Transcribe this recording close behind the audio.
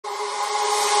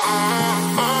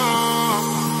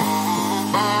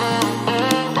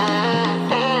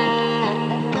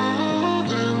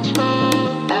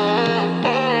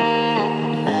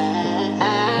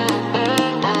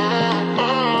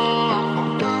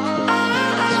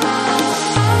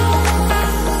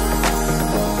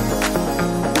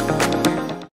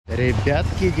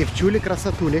Ребятки, девчули,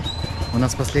 красотули. У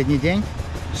нас последний день.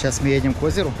 Сейчас мы едем к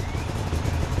озеру.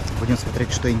 Будем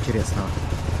смотреть, что интересного.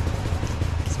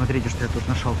 Смотрите, что я тут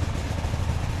нашел.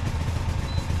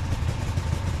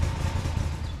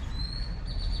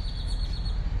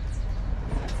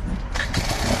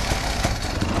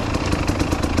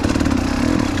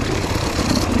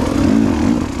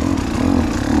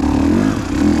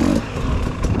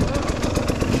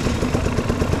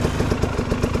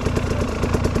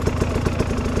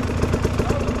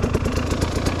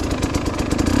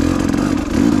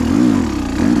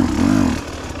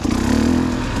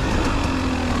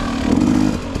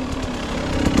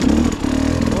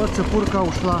 Цепурка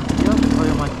ушла. Я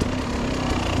твою мать.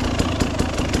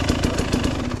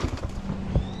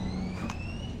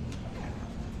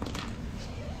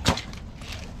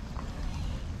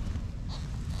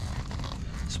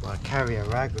 That's why I carry a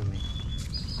rag with me.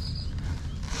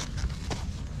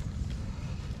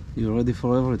 You're ready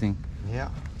for everything. Yeah.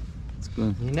 It's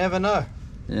good. You never know.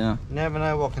 Yeah. You never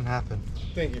know what can happen.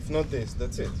 I think if not this,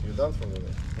 that's it. You're done for the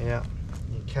day. Yeah.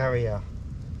 You carry a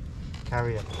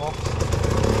pot.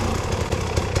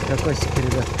 Кокосики,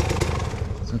 ребят.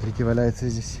 Смотрите, валяется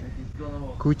здесь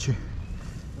куча,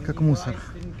 как мусор.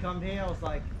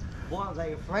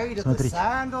 Смотрите.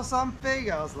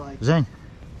 Жень.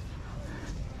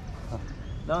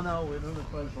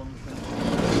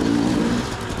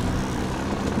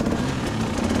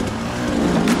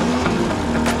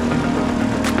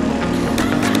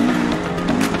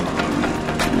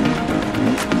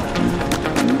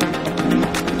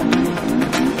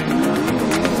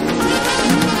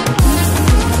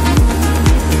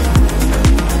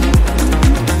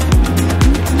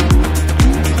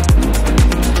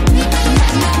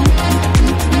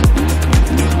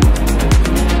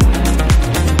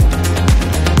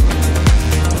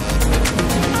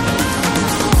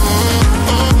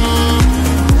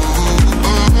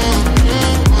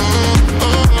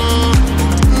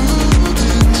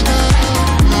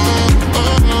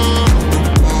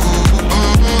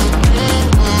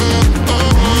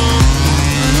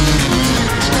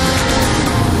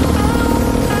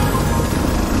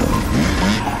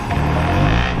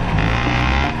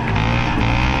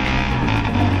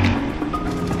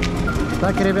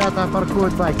 Так, ребята,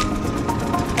 паркуют байки.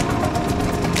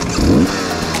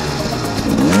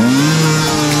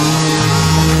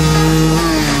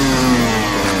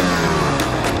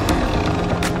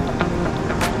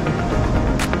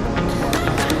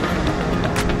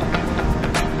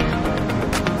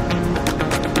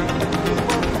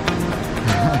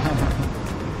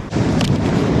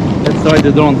 Let's try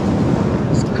the drone.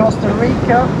 It's Costa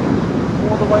Rica,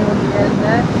 all the way on the end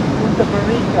there, Punta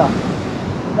Rica.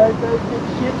 Those big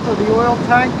ships are the oil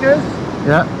tankers.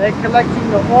 Yeah. They're collecting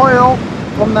the oil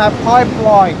from that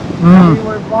pipeline. We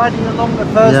were riding along the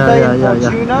first day in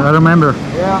Volcano. I remember.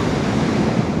 Yeah.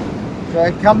 So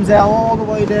it comes out all the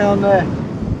way down there.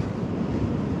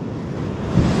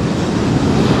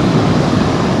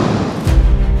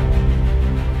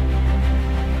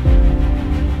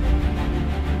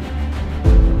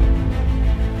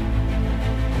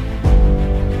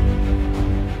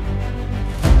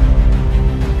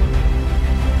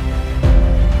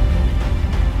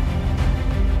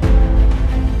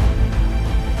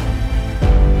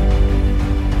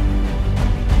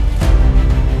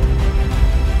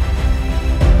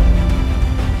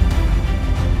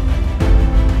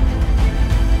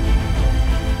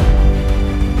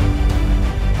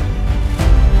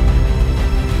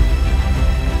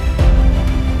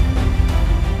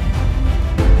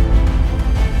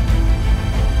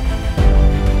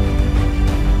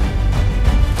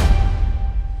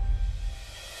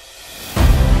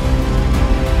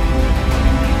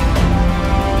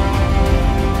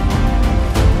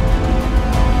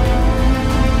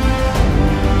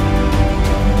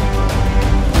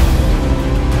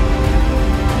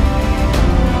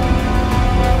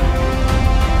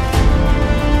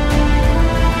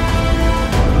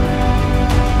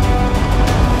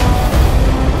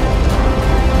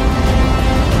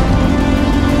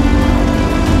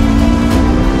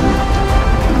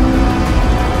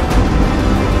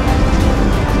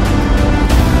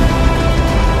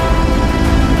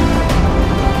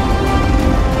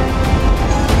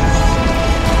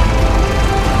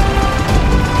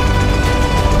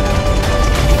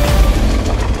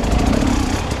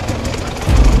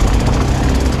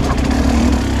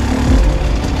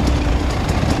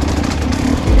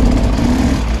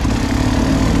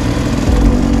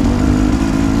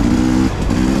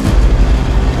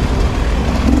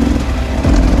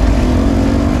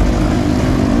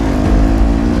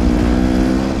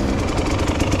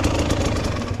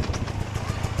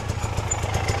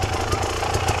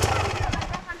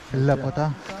 la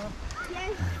pota.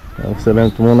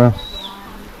 Excelent tmuna.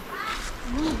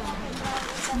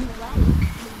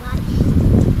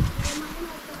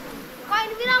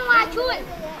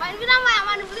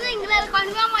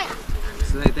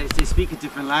 So they speak a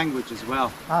different language as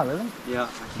well. Ah, really? Yeah,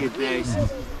 I hear there. So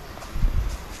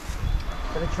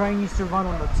the train used to run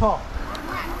on the top.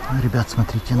 Ребят,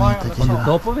 смотрите на это дерево.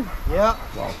 Топовый? Yeah.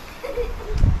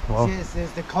 Wow.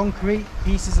 There's the concrete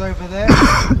pieces over there.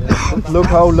 Look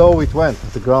how low it went,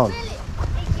 the ground.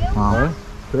 Wow.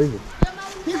 Crazy.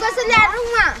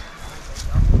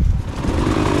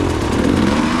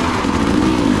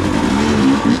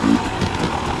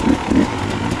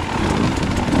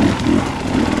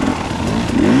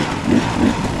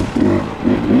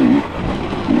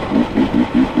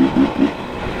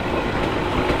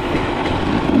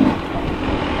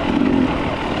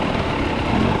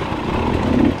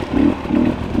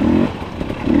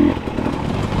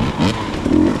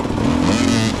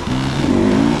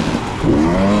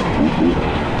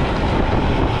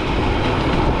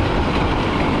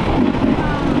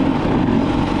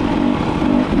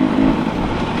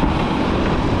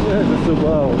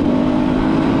 Wow.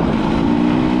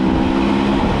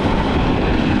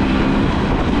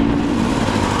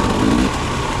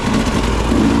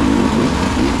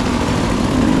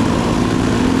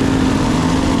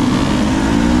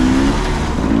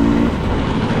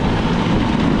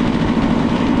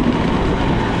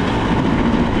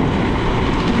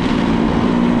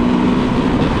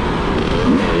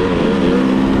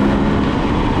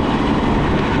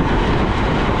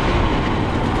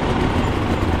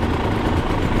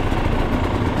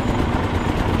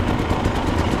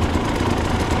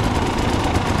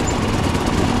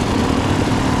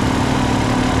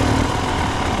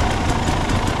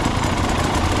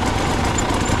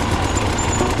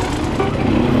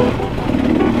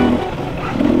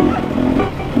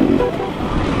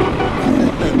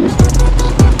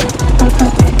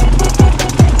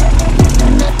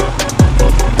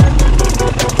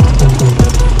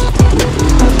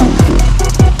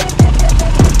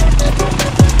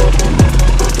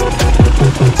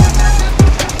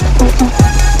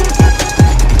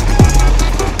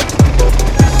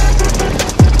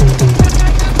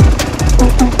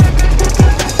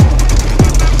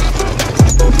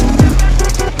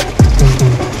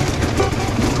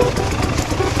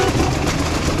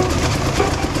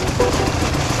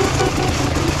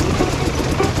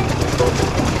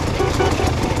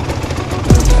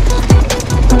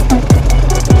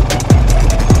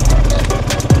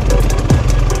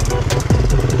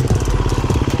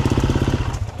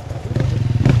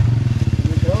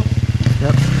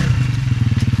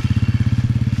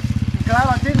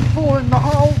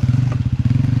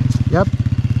 Yep.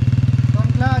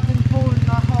 I'm glad I didn't fall in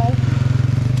that hole.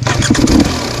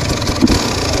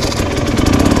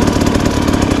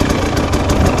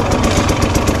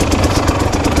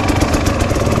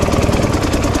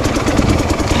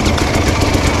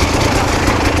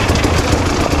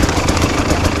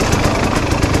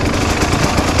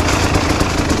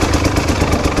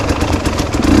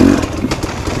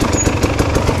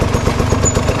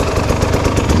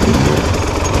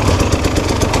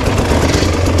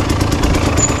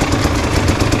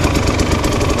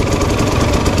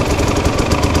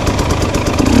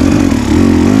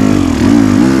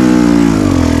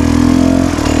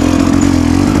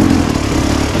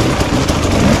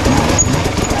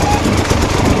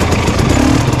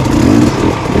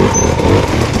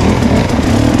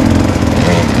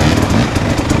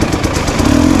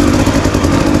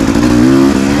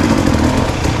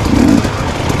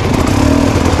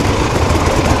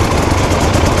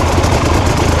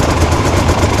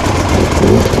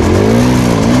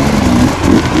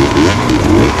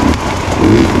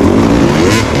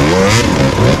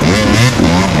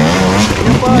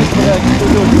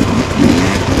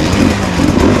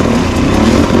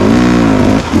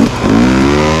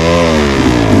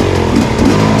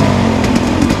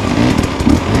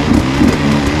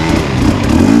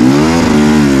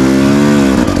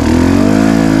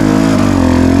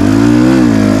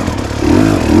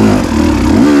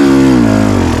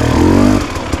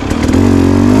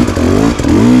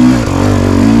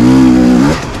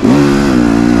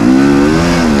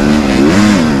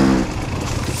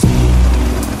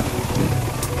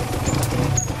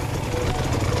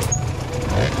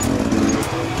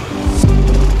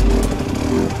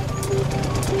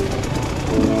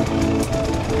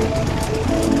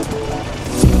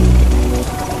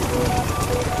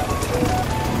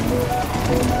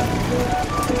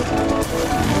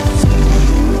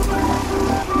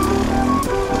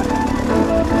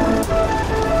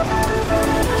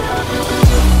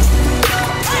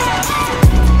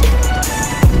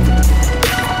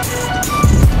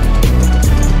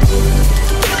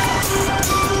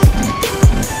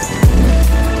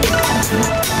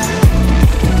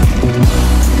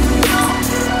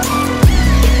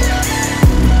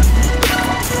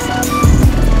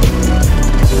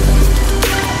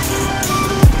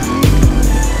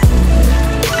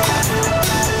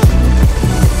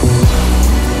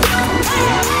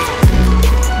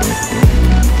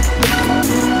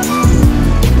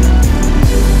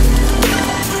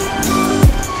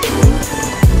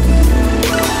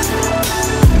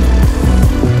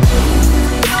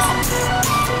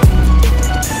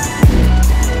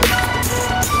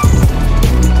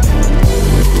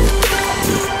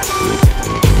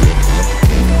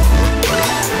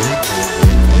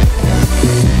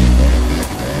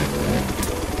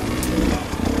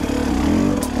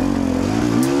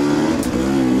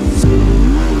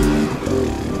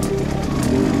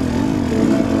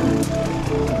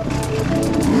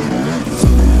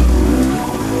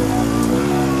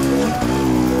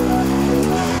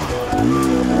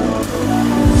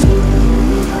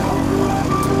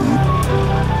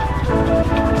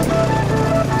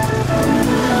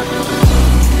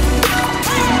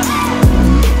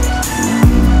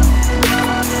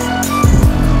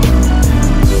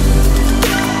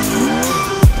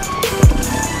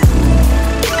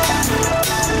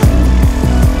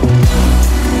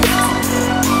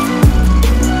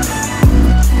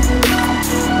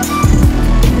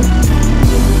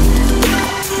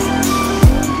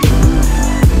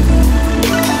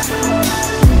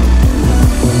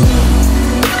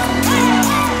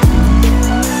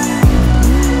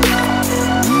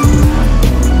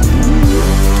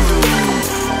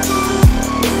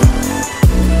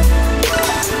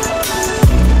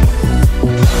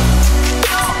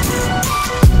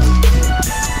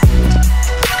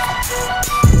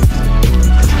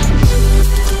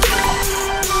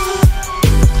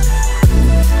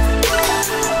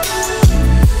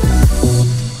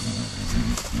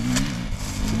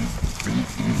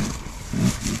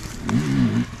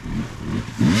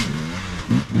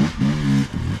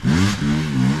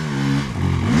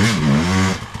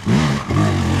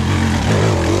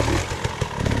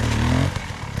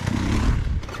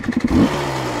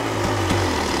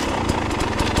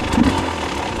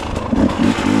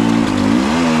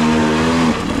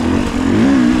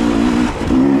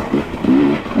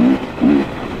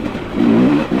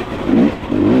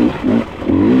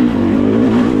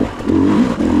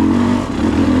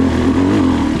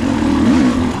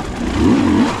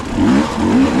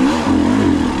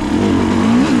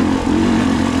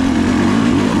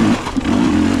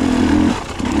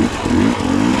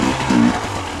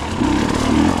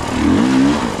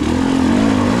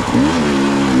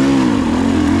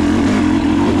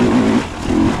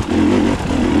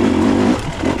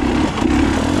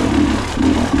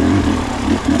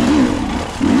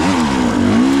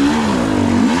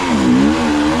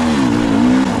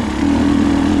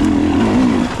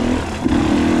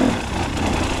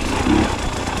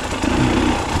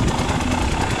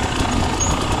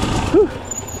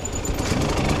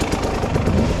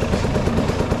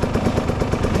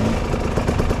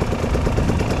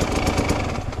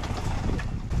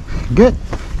 Good.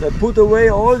 They put away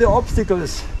all the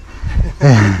obstacles.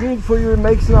 Green for you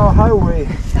makes now a highway.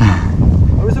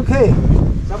 Oh, it's okay.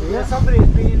 Somebody's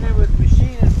been in there with the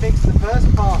machine and fixed the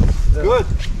first part. Good.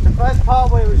 The first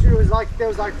part where it was like there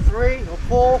was like 3 or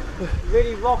 4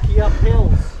 really rocky up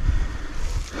hills.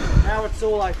 Now it's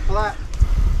all like flat.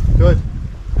 Good.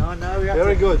 No, we have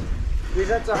Very good. We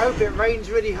just have to hope it rains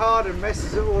really hard and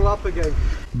messes it all up again.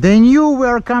 They knew we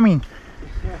were coming.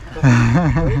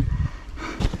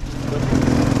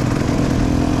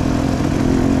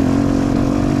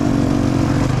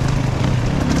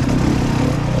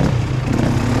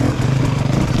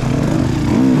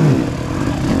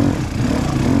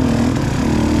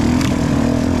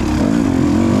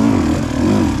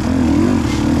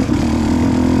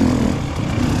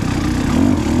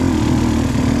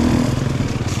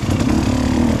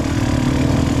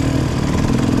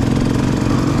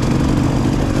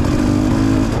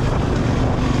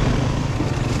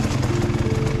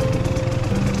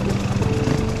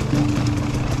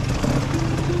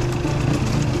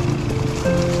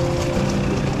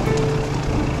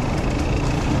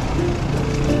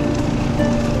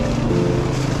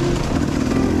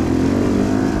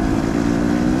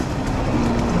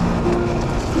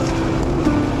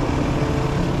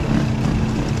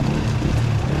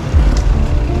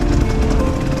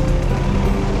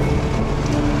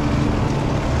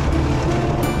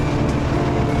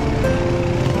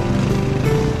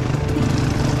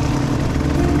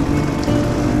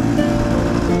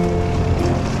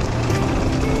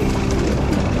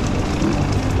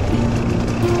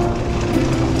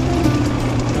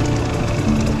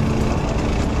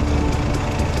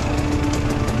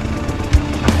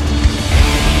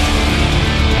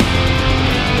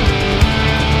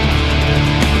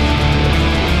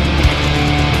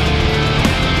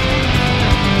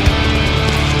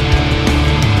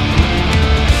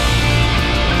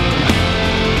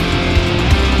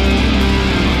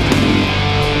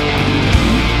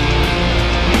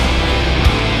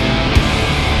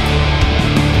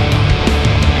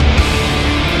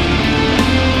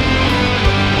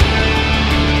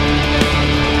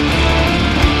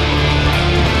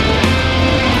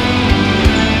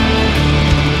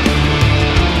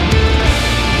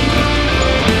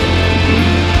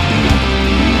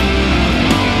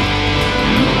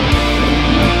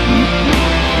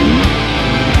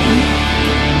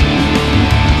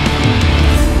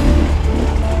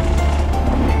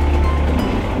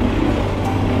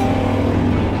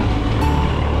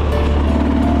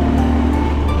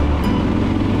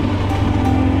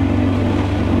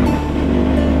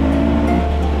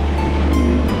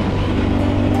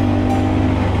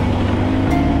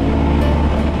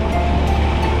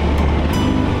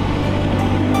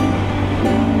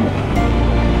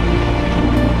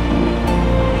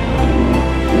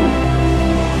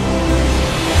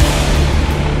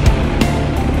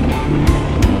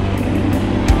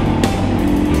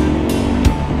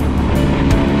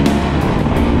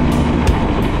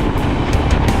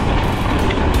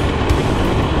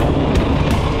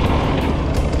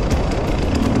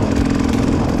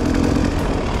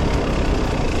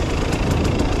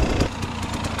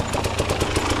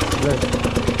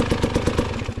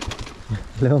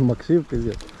 Леон Максим,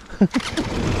 пиздец.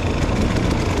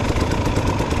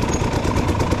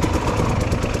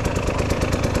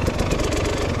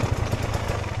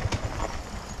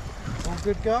 All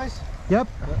good, guys? Yep.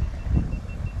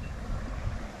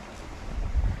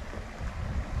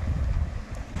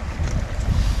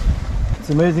 It's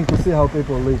amazing to see how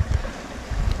people live.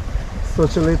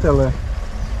 Such a little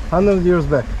 100 years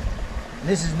back.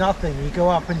 This is nothing. You go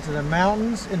up into the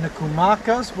mountains in the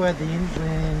Comarcas where the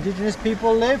indigenous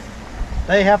people live.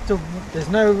 They have to, there's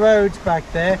no roads back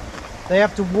there. They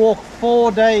have to walk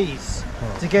 4 days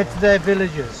to get to their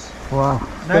villages. Wow.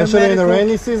 No Especially in the medical-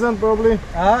 rainy season, probably.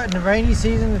 In the rainy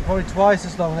season, it's probably twice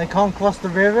as long. They can't cross the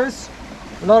rivers.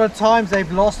 A lot of times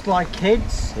they've lost like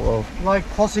kids, Wow. like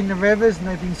crossing the rivers, and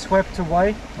they've been swept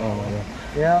away. Oh my God.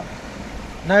 Yeah.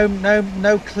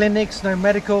 No clinics, no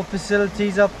medical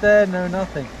facilities up there, no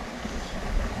nothing.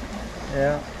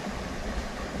 Yeah.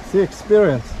 See,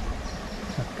 experience.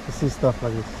 To see stuff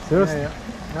like this. Seriously. Yeah.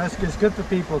 No, it's good for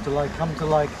people to like come to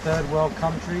like third world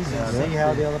countries and see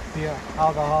how the other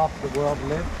half of the world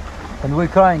live. And we're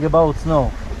crying about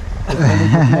snow.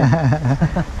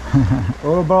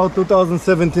 Or about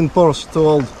 2017 Porsche, too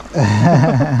old.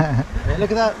 Yeah,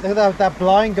 look at that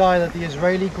blind guy that the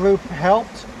Israeli group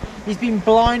helped. He's been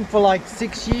blind for like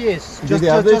 6 years. Did they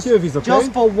update you if he's okay?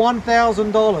 Just for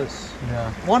 $1,000.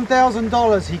 Yeah.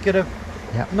 $1,000 he could have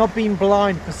Yeah. not been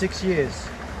blind for 6 years.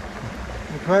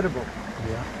 Incredible.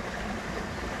 Yeah.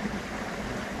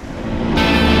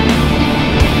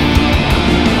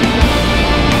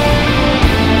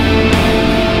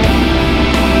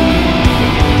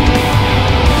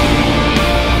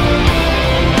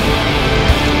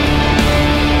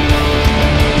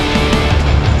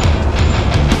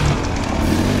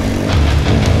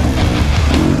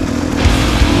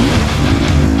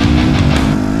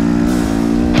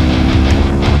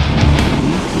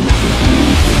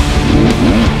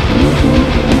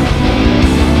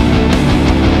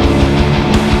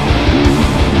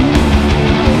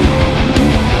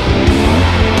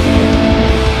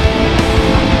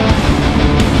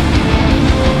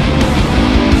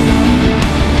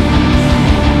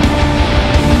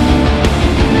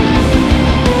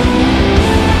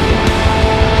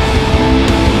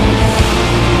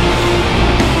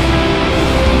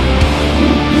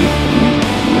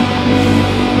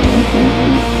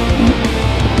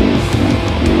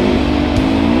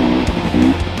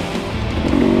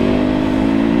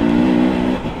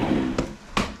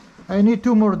 I need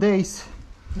 2 more days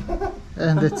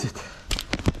and that's it.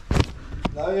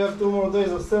 Now you have 2 more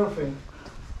days of surfing.